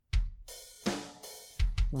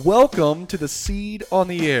Welcome to The Seed on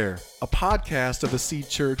the Air, a podcast of the Seed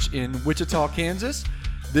Church in Wichita, Kansas.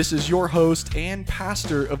 This is your host and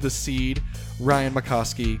pastor of The Seed, Ryan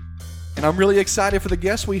McCoskey. And I'm really excited for the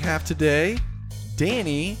guests we have today,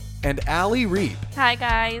 Danny and Allie Reap. Hi,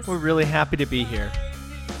 guys. We're really happy to be here.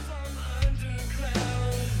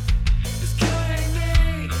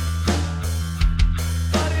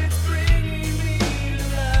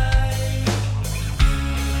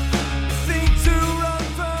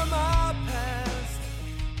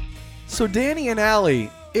 So Danny and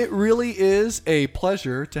Allie, it really is a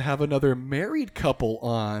pleasure to have another married couple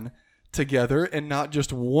on together and not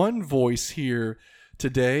just one voice here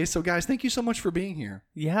today. So guys, thank you so much for being here.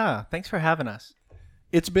 Yeah, thanks for having us.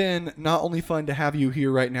 It's been not only fun to have you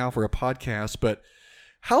here right now for a podcast, but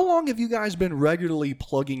how long have you guys been regularly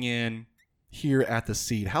plugging in here at The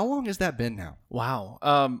Seed? How long has that been now? Wow.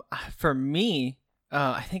 For me,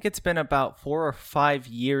 I think it's been about 4 or 5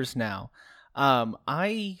 years now.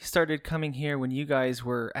 I started coming here when you guys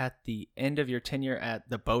were at the end of your tenure at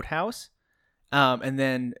the Boathouse. And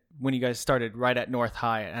then when you guys started right at North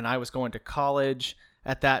High, and I was going to college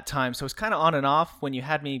at that time. So it was kind of on and off when you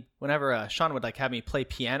had me, whenever Sean would have me play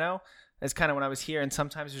piano, that's kind of when I was here. And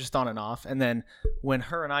sometimes it was just on and off. And then when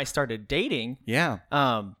her and I started dating,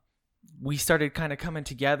 we started kind of coming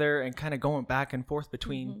together and kind of going back and forth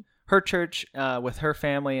between her church with her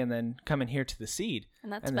family and then coming here to the Seed.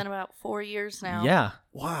 And that's been about 4 years now. Yeah.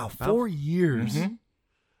 Wow, 4 years. Mm-hmm.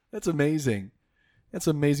 That's amazing. That's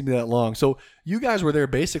amazing to be that long. So you guys were there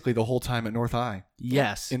basically the whole time at North High.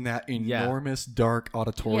 Yes. In that enormous dark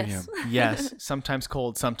auditorium. Yes. Yes. Sometimes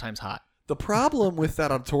cold, sometimes hot. The problem with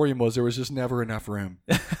that auditorium was there was just never enough room.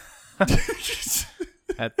 That's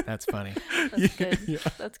funny. That's good. Yeah.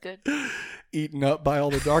 That's good. Eaten up by all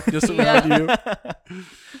the darkness around you.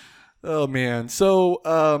 Oh, man.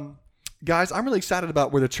 So, guys, I'm really excited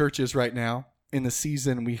about where the church is right now in the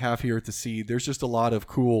season we have here at the Seed. There's just a lot of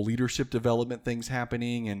cool leadership development things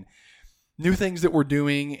happening and new things that we're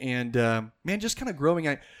doing. And, man, just kind of growing.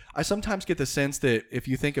 I sometimes get the sense that if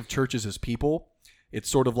you think of churches as people, it's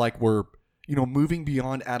sort of like we're, moving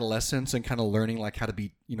beyond adolescence and kind of learning like how to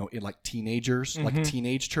be, in like teenagers, like a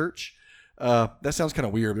teenage church. That sounds kind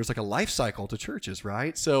of weird. There's like a life cycle to churches,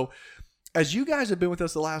 right? So as you guys have been with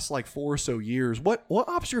us the last 4 or so years, what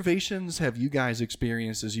observations have you guys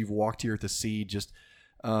experienced as you've walked here at the Seed? Just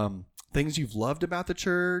things you've loved about the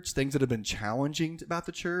church, things that have been challenging about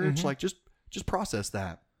the church, like just process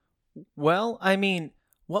that. Well, I mean,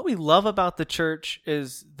 what we love about the church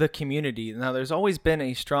is the community. Now, there's always been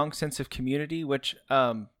a strong sense of community, which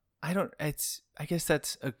I guess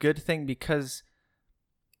that's a good thing because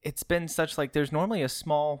it's been such there's normally a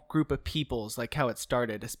small group of peoples like how it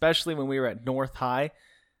started, especially when we were at North High.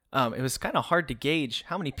 It was kind of hard to gauge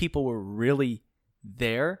how many people were really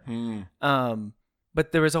there.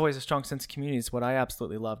 But there was always a strong sense of community. It's what I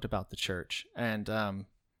absolutely loved about the church. And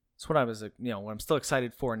it's what I was, what I'm still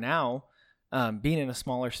excited for now, being in a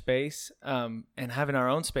smaller space and having our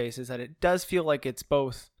own space, is that it does feel like it's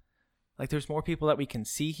both, like there's more people that we can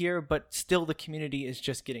see here, but still the community is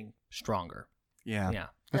just getting stronger. Yeah.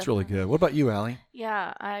 That's really good. What about you, Allie?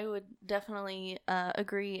 Yeah, I would definitely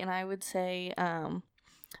agree. And I would say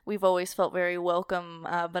we've always felt very welcome.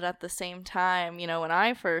 But at the same time, when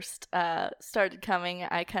I first started coming,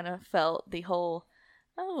 I kind of felt the whole,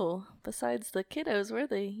 besides the kiddos, we're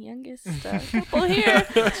the youngest couple here.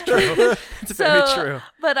 That's true. It's very true.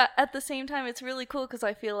 But at the same time, it's really cool because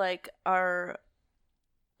I feel like our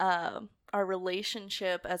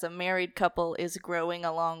relationship as a married couple is growing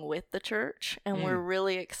along with the church, and we're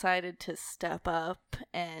really excited to step up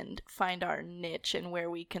and find our niche and where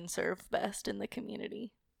we can serve best in the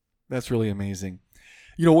community. That's really amazing.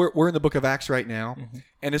 We're in the book of Acts right now,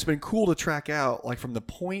 and it's been cool to track out, like from the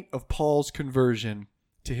point of Paul's conversion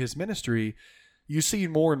to his ministry, you see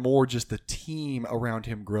more and more just the team around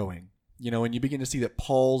him growing, and you begin to see that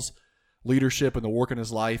Paul's leadership and the work in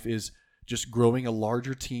his life is just growing a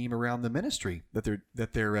larger team around the ministry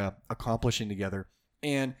that they're accomplishing together.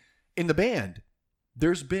 And in the band,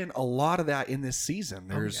 there's been a lot of that in this season.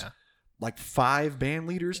 There's like 5 band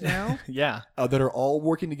leaders now that are all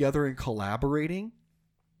working together and collaborating.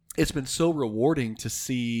 It's been so rewarding to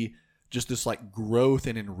see just this like growth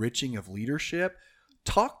and enriching of leadership.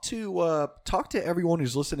 Talk to everyone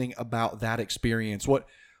who's listening about that experience.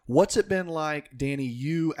 What's it been like, Danny,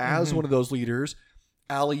 you as one of those leaders,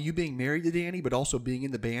 Allie, you being married to Danny, but also being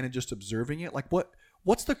in the band and just observing it? Like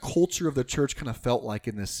what's the culture of the church kind of felt like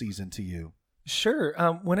in this season to you? Sure.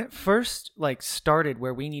 When it first started,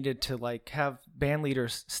 where we needed to have band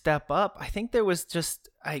leaders step up, I think there was just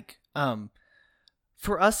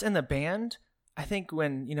for us in the band, I think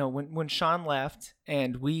when Sean left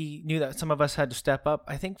and we knew that some of us had to step up,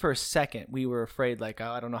 I think for a second we were afraid, like, oh,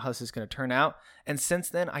 I don't know how this is going to turn out. And since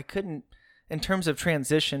then, I couldn't, in terms of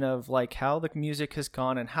transition of like how the music has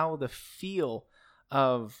gone and how the feel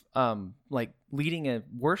of like leading a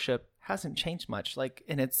worship hasn't changed much. Like,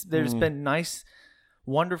 and there's been nice,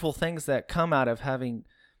 wonderful things that come out of having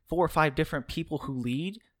 4 or 5 different people who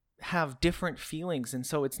lead have different feelings. And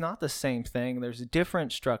so it's not the same thing. There's a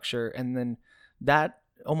different structure. And then that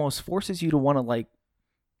almost forces you to want to like,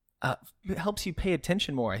 it helps you pay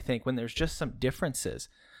attention more, I think, when there's just some differences.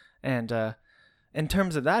 And in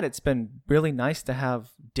terms of that, it's been really nice to have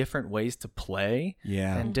different ways to play,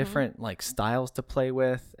 and different like styles to play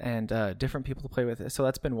with, and different people to play with. So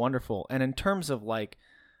that's been wonderful. And in terms of like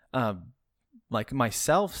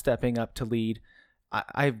myself stepping up to lead,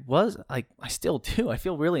 I was like, I still do. I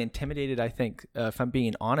feel really intimidated, I think, if I'm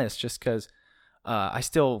being honest, just because I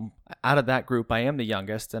still, out of that group, I am the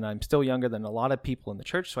youngest, and I'm still younger than a lot of people in the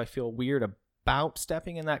church. So I feel weird about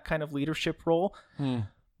stepping in that kind of leadership role,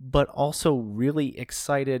 but also really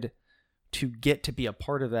excited to get to be a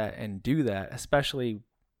part of that and do that, especially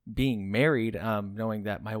being married, knowing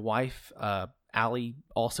that my wife, Allie,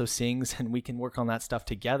 also sings and we can work on that stuff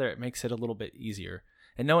together. It makes it a little bit easier.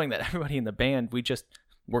 And knowing that everybody in the band, we just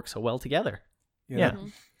work so well together. Yeah. Mm-hmm.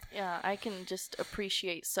 Yeah, I can just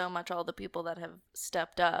appreciate so much all the people that have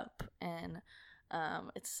stepped up. And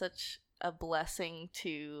it's such a blessing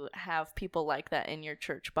to have people like that in your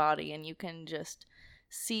church body. And you can just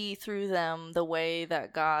see through them the way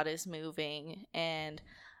that God is moving. And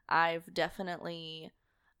I've definitely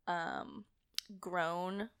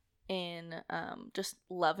grown in just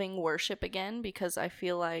loving worship again, because I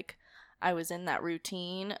feel like I was in that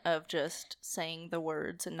routine of just saying the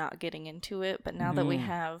words and not getting into it. But now that we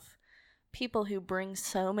have people who bring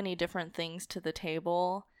so many different things to the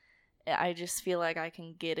table, I just feel like I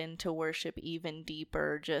can get into worship even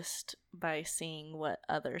deeper just by seeing what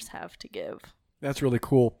others have to give. That's really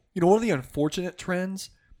cool. You know, one of the unfortunate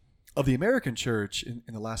trends of the American church in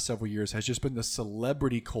the last several years has just been the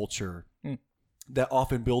celebrity culture that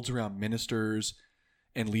often builds around ministers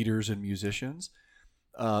and leaders and musicians.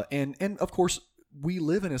 And of course, we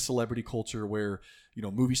live in a celebrity culture where, you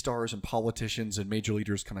know, movie stars and politicians and major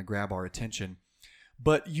leaders kind of grab our attention.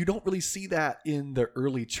 But you don't really see that in the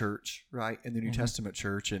early church, right? In the New Testament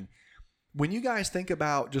church. And when you guys think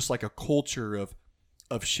about just like a culture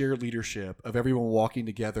of shared leadership, of everyone walking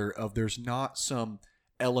together, of there's not some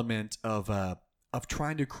element of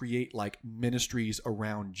trying to create like ministries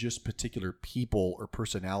around just particular people or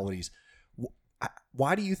personalities.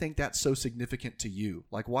 Why do you think that's so significant to you?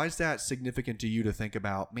 Like, why is that significant to you to think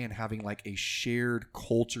about, man, having like a shared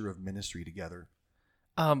culture of ministry together?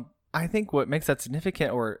 I think what makes that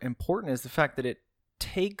significant or important is the fact that it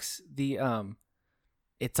takes the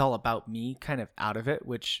it's all about me kind of out of it,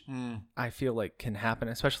 which I feel like can happen,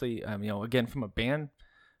 especially again from a band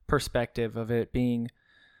perspective of it being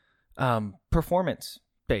performance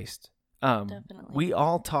based. Definitely. We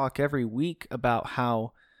all talk every week about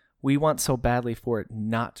how we want so badly for it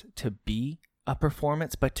not to be a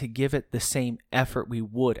performance, but to give it the same effort we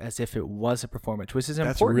would as if it was a performance, which is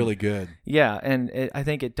important. That's really good. Yeah, and I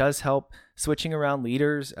think it does help switching around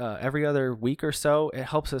leaders every other week or so. It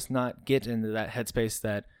helps us not get into that headspace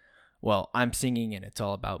that, well, I'm singing and it's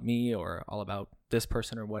all about me or all about this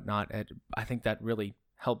person or whatnot. I think that really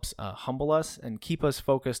helps humble us and keep us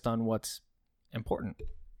focused on what's important.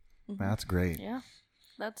 Mm-hmm. That's great. Yeah,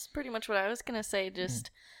 that's pretty much what I was going to say.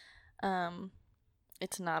 Just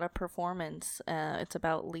it's not a performance. It's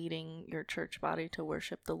about leading your church body to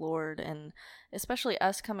worship the Lord. And especially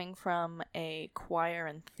us coming from a choir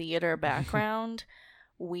and theater background,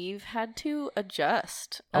 we've had to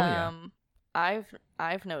adjust.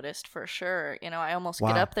 I've noticed for sure. You know, I almost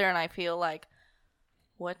get up there and I feel like,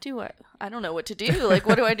 I don't know what to do. Like,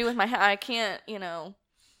 what do I do with my hand? I can't,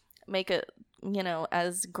 make it,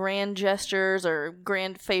 as grand gestures or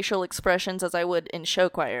grand facial expressions as I would in show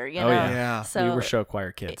choir, you know? Yeah. So we were show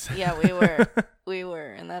choir kids. Yeah, we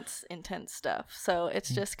were, and that's intense stuff. So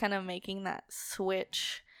it's just kind of making that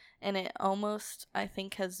switch, and it almost, I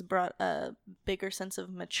think, has brought a bigger sense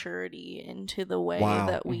of maturity into the way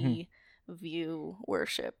that we view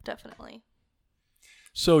worship, definitely.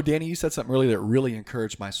 So, Danny, you said something earlier that really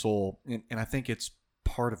encouraged my soul, and I think it's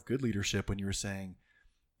part of good leadership when you were saying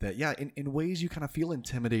that, in ways you kind of feel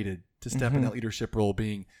intimidated to step in that leadership role,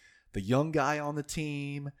 being the young guy on the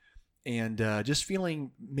team and just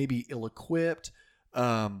feeling maybe ill-equipped.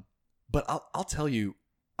 But I'll tell you,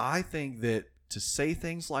 I think that to say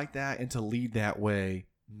things like that and to lead that way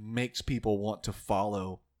makes people want to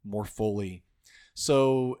follow more fully.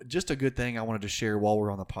 So just a good thing I wanted to share while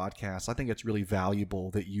we're on the podcast. I think it's really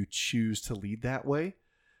valuable that you choose to lead that way.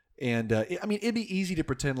 And it'd be easy to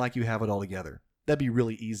pretend like you have it all together. That'd be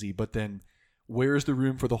really easy. But then where's the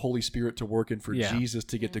room for the Holy Spirit to work and for Jesus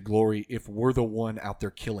to get the glory if we're the one out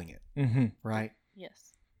there killing it? Mm-hmm. Right?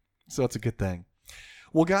 Yes. So it's a good thing.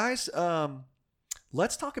 Well, guys,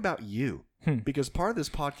 let's talk about you. Because part of this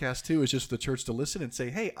podcast, too, is just for the church to listen and say,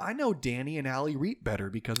 hey, I know Danny and Allie Reed better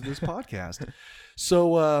because of this podcast.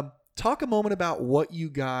 So talk a moment about what you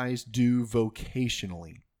guys do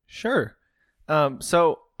vocationally. Sure.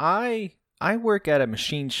 So I work at a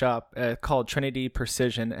machine shop called Trinity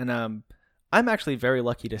Precision, and I'm actually very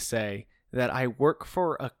lucky to say that I work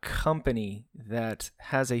for a company that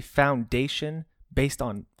has a foundation based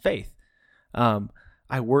on faith.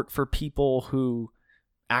 I work for people who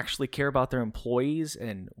actually care about their employees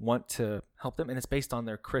and want to help them, and it's based on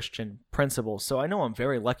their Christian principles. So I know I'm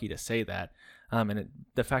very lucky to say that,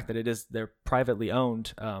 the fact that they're privately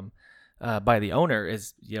owned by the owner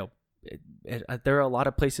is, there are a lot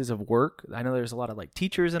of places of work. I know there's a lot of like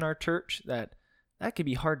teachers in our church that could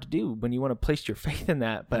be hard to do when you want to place your faith in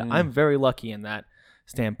that, but I'm very lucky in that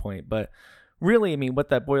standpoint. But really, I mean, what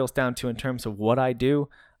that boils down to in terms of what I do,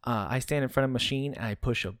 I stand in front of a machine and I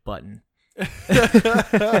push a button.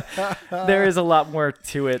 There is a lot more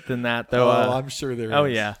to it than that, though. I'm sure there is. Oh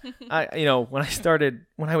yeah. When I started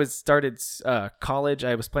college,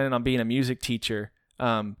 I was planning on being a music teacher.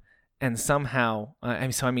 And somehow,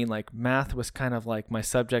 like math was kind of like my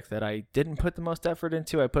subject that I didn't put the most effort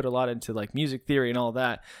into. I put a lot into like music theory and all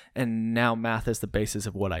that. And now math is the basis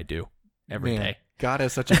of what I do every day. God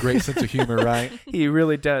has such a great sense of humor, right? He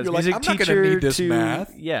really does. You're music like, I'm teacher not going to need this to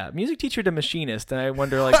math. Yeah, music teacher to machinist. And I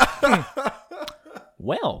wonder like,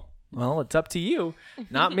 well, it's up to you,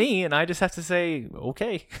 not me. And I just have to say,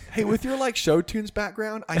 okay. Hey, with your like show tunes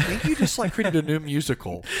background, I think you just like created a new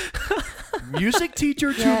musical. Music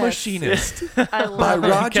teacher to machinist I love by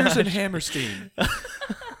it. Rogers and Hammerstein.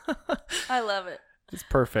 I love it. It's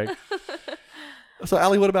perfect. So,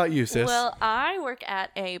 Allie, what about you, sis? Well, I work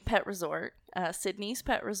at a pet resort, Sydney's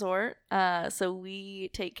Pet Resort. So we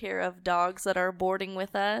take care of dogs that are boarding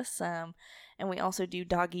with us, and we also do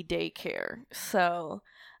doggy daycare. So,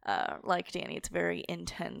 like Danny, it's very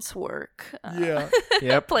intense work. Yeah.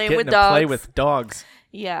 Yep. Playing Getting with to dogs. play with dogs.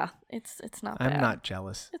 Yeah, it's not bad. I'm not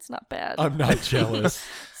jealous. It's not bad. I'm not jealous.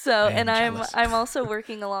 So, I am and jealous. I'm also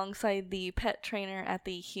working alongside the pet trainer at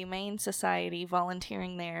the Humane Society,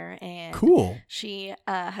 volunteering there, and Cool. she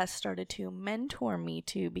has started to mentor me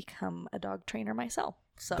to become a dog trainer myself.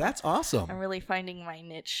 So That's awesome. I'm really finding my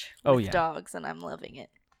niche Oh, with yeah. dogs, and I'm loving it.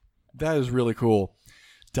 That is really cool.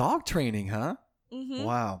 Dog training, huh? Mm-hmm.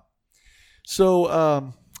 Wow.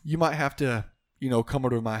 So, you might have to, come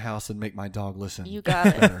over to my house and make my dog listen. You got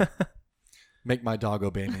it. better. Make my dog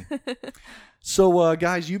obey me. So,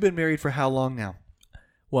 guys, you've been married for how long now?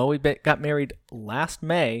 Well, we got married last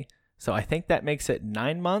May, so I think that makes it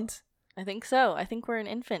 9 months. I think so. I think we're an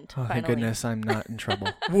infant. Oh, finally. thank goodness I'm not in trouble.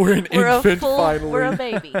 We're an infant finally. We're a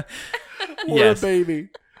baby. We're Yes. a baby.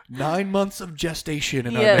 9 months of gestation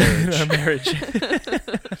in Yes. our marriage. Our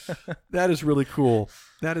marriage. That is really cool.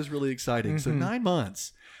 That is really exciting. So Mhm. 9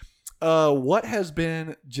 months. What has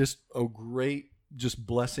been just a great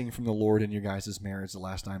blessing from the Lord in your guys' marriage the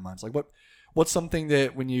last 9 months? Like what's something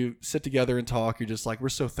that when you sit together and talk, you're just like, we're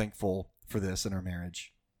so thankful for this in our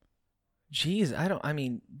marriage? Jeez,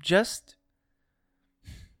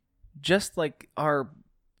 just like our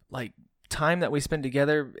like time that we spend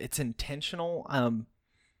together, it's intentional.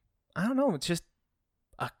 I don't know, it's just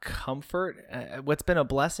a comfort. What's been a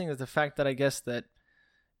blessing is the fact that I guess that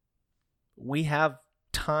we have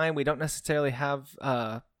time. We don't necessarily have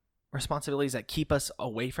responsibilities that keep us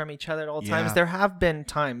away from each other at all times. Yeah. There have been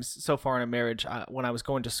times so far in a marriage when I was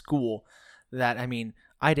going to school that,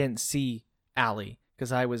 I didn't see Allie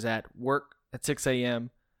because I was at work at 6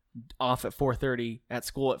 a.m., off at 4:30, at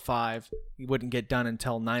school at 5. You wouldn't get done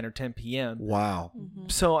until 9 or 10 p.m. Wow. Mm-hmm.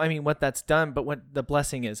 So, what that's done, but what the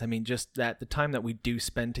blessing is, just that the time that we do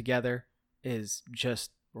spend together is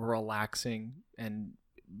just relaxing, and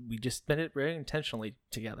we just spend it very intentionally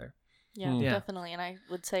together. Yeah, Yeah. definitely. And I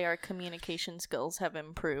would say our communication skills have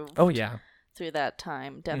improved. Oh, yeah. Through that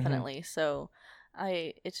time, definitely. So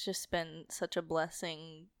it's just been such a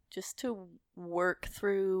blessing just to work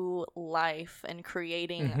through life, and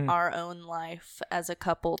creating our own life as a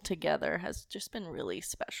couple together has just been really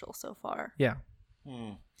special so far. Yeah.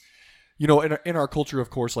 In our culture, of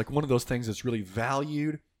course, like one of those things that's really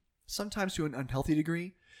valued, sometimes to an unhealthy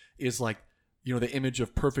degree, is like, the image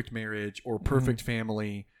of perfect marriage or perfect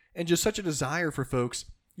family, and just such a desire for folks,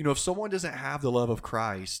 if someone doesn't have the love of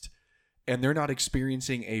Christ and they're not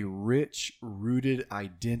experiencing a rich, rooted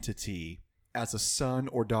identity as a son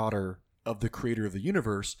or daughter of the creator of the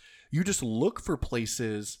universe, you just look for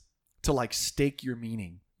places to like stake your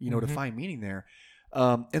meaning, to find meaning there.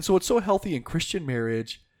 And so it's so healthy in Christian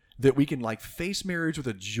marriage that we can like face marriage with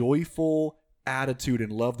a joyful attitude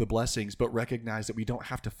and love the blessings, but recognize that we don't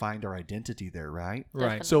have to find our identity there, right?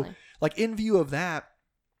 Right. So like in view of that,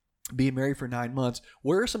 being married for 9 months,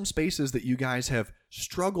 where are some spaces that you guys have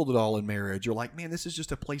struggled at all in marriage? Or like, man, this is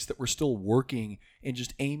just a place that we're still working and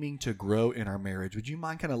just aiming to grow in our marriage. Would you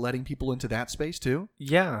mind kind of letting people into that space too?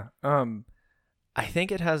 Yeah. I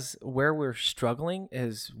think it has, where we're struggling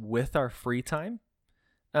is with our free time.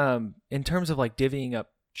 In terms of like divvying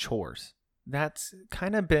up chores, that's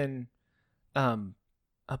kind of been a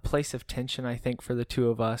place of tension, I think, for the two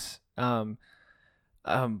of us.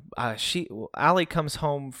 Allie comes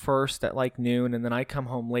home first at like noon, and then I come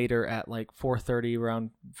home later at like 4:30, around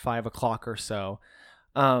 5 o'clock or so.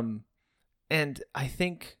 And I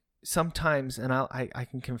think sometimes, and I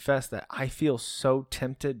can confess that I feel so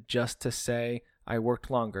tempted just to say, I worked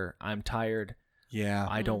longer, I'm tired,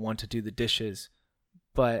 I don't want to do the dishes.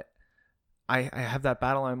 But I have that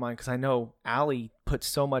battle in my mind because I know Allie puts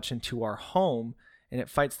so much into our home, and it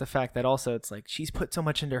fights the fact that also it's like she's put so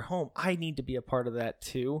much into her home. I need to be a part of that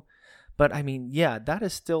too. But I mean, yeah, that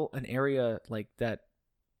is still an area like that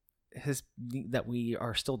we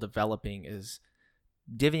are still developing, is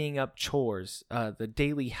divvying up chores, the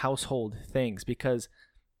daily household things, because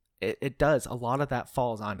it does. A lot of that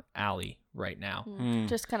falls on Allie right now.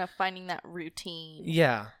 Just kind of finding that routine.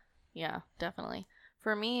 Yeah. Yeah, definitely.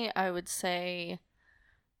 For me, I would say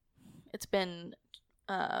it's been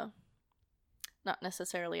not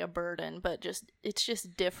necessarily a burden, but it's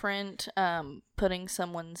just different, putting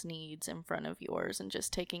someone's needs in front of yours and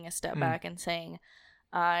just taking a step back and saying,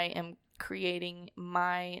 I am creating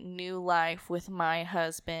my new life with my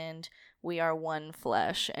husband. We are one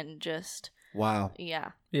flesh, and just... Wow.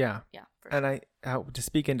 Yeah. And I to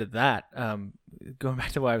speak into that, going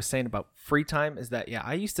back to what I was saying about free time, is that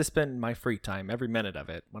I used to spend my free time, every minute of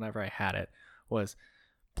it, whenever I had it, was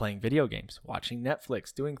playing video games, watching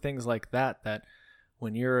Netflix, doing things like that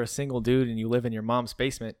when you're a single dude and you live in your mom's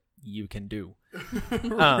basement, you can do.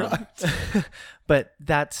 But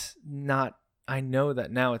that's not, I know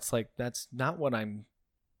that now it's like, that's not what I'm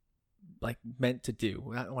like meant to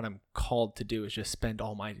do. Not what I'm called to do, is just spend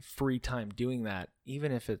all my free time doing that.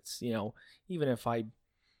 Even if it's, even if I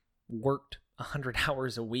worked 100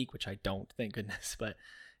 hours a week, which I don't, thank goodness,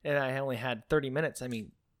 and I only had 30 minutes. I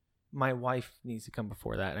mean, my wife needs to come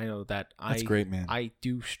before that. I know that that's great, man. I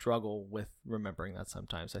do struggle with remembering that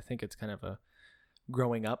sometimes. I think it's kind of a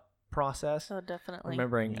growing up process. Oh, definitely.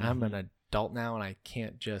 Remembering I'm an adult now and I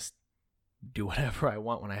can't just do whatever I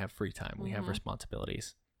want when I have free time. We have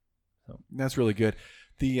responsibilities. So that's really good.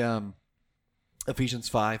 The Ephesians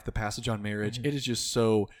 5, the passage on marriage, it is just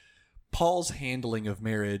so, Paul's handling of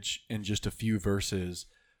marriage in just a few verses,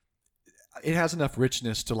 it has enough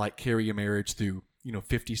richness to like carry a marriage through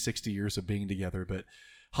 50, 60 years of being together. But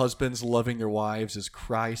husbands loving their wives as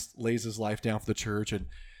Christ lays his life down for the church, and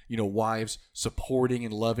wives supporting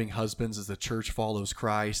and loving husbands as the church follows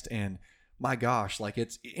Christ. And my gosh, like,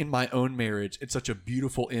 it's in my own marriage, it's such a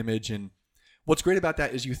beautiful image. And what's great about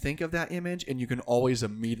that is you think of that image and you can always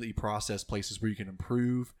immediately process places where you can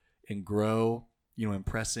improve and grow, and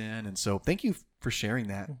press in. And so thank you for sharing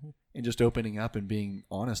that and just opening up and being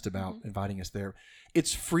honest about inviting us there.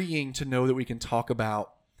 It's freeing to know that we can talk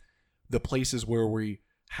about the places where we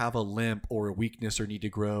have a limp or a weakness or need to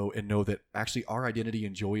grow, and know that actually our identity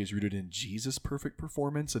and joy is rooted in Jesus' perfect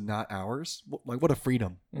performance and not ours. Like, what a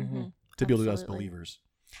freedom to be able to do as believers.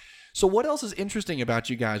 So what else is interesting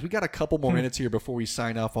about you guys? We got a couple more minutes here before we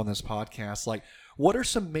sign off on this podcast. Like, what are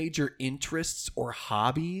some major interests or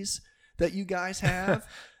hobbies that you guys have?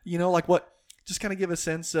 Like what, just kind of give a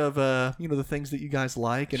sense of, the things that you guys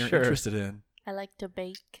like and are interested in. I like to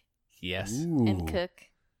bake. Yes. Ooh. And cook.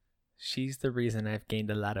 She's the reason I've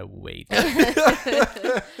gained a lot of weight.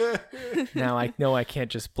 Now, I know I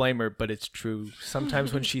can't just blame her, but it's true.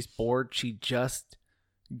 Sometimes when she's bored, she just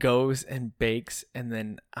goes and bakes, and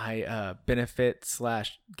then I benefit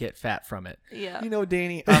 / get fat from it. Yeah.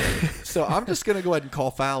 Danny, so I'm just going to go ahead and call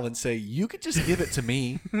foul and say, you could just give it to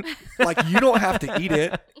me. Like, you don't have to eat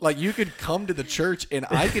it. Like, you could come to the church and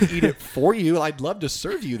I could eat it for you. I'd love to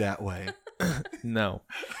serve you that way. No.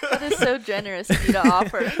 That is so generous of you to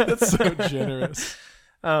offer. That's so generous.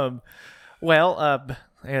 Well, I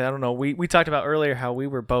don't know. We talked about earlier how we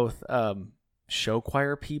were both show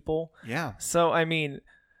choir people. Yeah. So, I mean,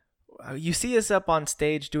 you see us up on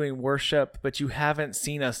stage doing worship, but you haven't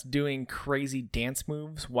seen us doing crazy dance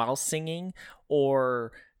moves while singing,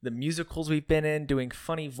 or the musicals we've been in doing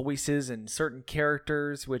funny voices and certain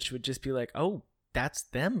characters, which would just be like, oh, that's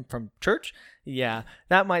them from church. Yeah,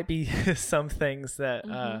 that might be some things that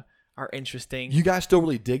are interesting. You guys still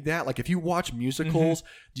really dig that? Like, if you watch musicals,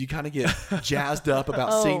 do you kind of get jazzed up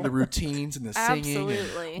about seeing the routines and the singing?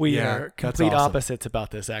 Absolutely. We Yeah, are that's complete awesome. opposites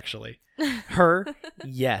about this, actually. Her,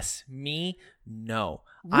 yes. Me, no.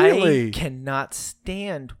 Really? I cannot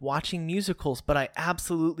stand watching musicals, but I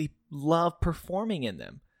absolutely love performing in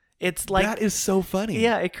them. It's like, that is so funny.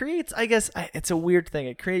 yeah, it creates, I guess, it's a weird thing.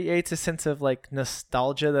 It creates a sense of like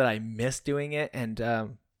nostalgia that I miss doing it. And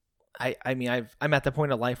I mean, I'm at the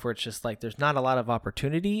point of life where it's just like there's not a lot of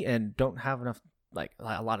opportunity and don't have enough, like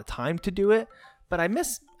a lot of time to do it. But I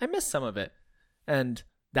miss some of it. And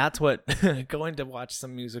that's what going to watch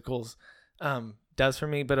some musicals does for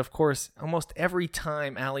me. But of course, almost every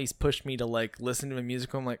time Allie's pushed me to like listen to a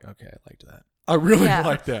musical, I'm like, okay, I liked that. I really Yeah.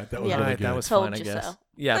 like that. That was Yeah. really Alright, good. that was Told fun, I you guess. so.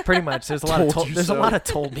 Yeah, pretty much. There's a lot of Told you there's so. a lot of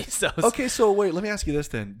told me so. Okay, so wait, let me ask you this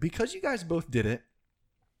then. Because you guys both did it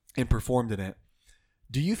and performed in it,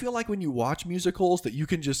 do you feel like when you watch musicals that you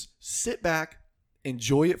can just sit back,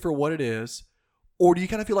 enjoy it for what it is? Or do you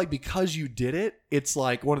kind of feel like because you did it, it's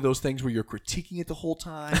like one of those things where you're critiquing it the whole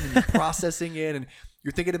time and you're processing it and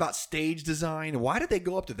you're thinking about stage design? Why did they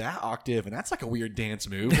go up to that octave? And that's like a weird dance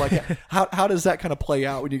move. Like, how does that kind of play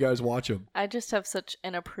out when you guys watch them? I just have such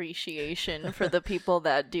an appreciation for the people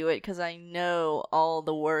that do it because I know all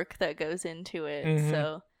the work that goes into it. Mhm.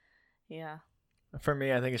 So, yeah. For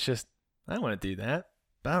me, I think it's just I don't want to do that,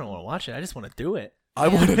 but I don't want to watch it. I just want to do it. I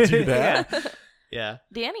want to do that. Yeah. Yeah.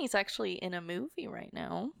 Danny's actually in a movie right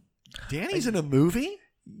now. Danny's in a movie?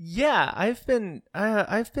 Yeah, I've been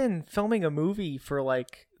filming a movie for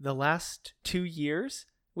like the last 2 years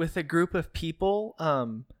with a group of people.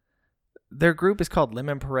 Their group is called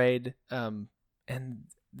Lemon Parade, and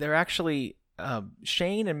they're actually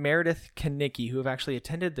Shane and Meredith Kanicki, who have actually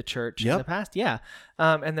attended the church in the past. Yeah,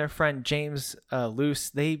 and their friend James Luce.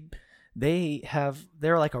 They're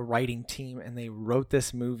like a writing team, and they wrote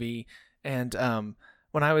this movie. And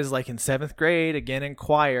when I was like in 7th grade, again in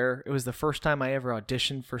choir, it was the first time I ever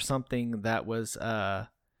auditioned for something that was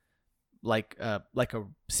like a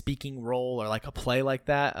speaking role or like a play like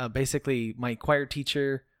that. Basically, my choir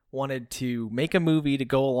teacher wanted to make a movie to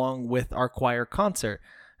go along with our choir concert.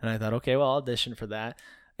 And I thought, okay, well, I'll audition for that.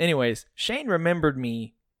 Anyways, Shane remembered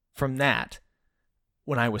me from that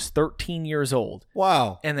when I was 13 years old.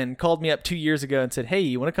 Wow. And then called me up 2 years ago and said, hey,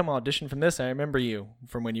 you want to come audition from this? I remember you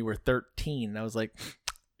from when you were 13. And I was like,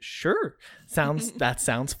 sure. That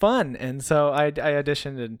sounds fun. And so I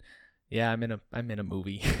auditioned, and yeah, I'm in a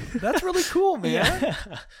movie. That's really cool, man. Yeah.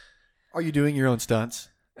 Are you doing your own stunts?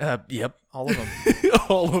 Yep. All of them.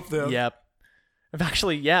 All of them. Yep.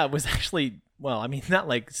 It was actually, well, I mean, not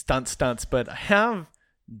like stunts, but I have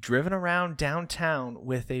driven around downtown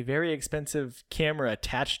with a very expensive camera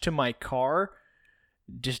attached to my car,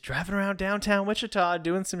 just driving around downtown Wichita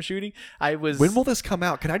doing some shooting. When will this come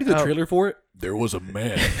out? Can I do the trailer for it? There was a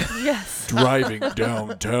man Yes. driving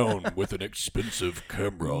downtown with an expensive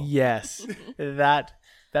camera. Yes, that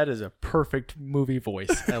is a perfect movie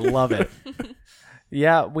voice. I love it.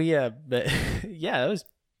 Yeah, but yeah, it was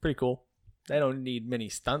pretty cool. I don't need many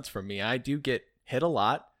stunts from me. I do get hit a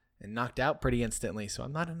lot and knocked out pretty instantly, so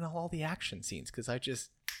I'm not in all the action scenes because I just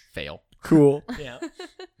fail. Cool. Yeah.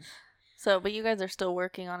 So, but you guys are still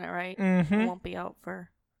working on it, right? Mm-hmm. It won't be out for.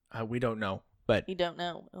 We don't know, but You don't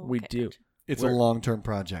know. Oh, we okay, do. gotcha. It's a long-term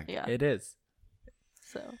project. Yeah. It is.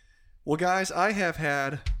 So. Well, guys, I have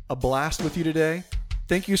had a blast with you today.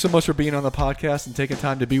 Thank you so much for being on the podcast and taking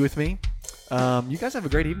time to be with me. You guys have a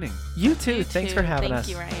great evening. You too. You Thanks too. for having Thank us.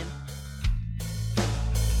 you, Ryan.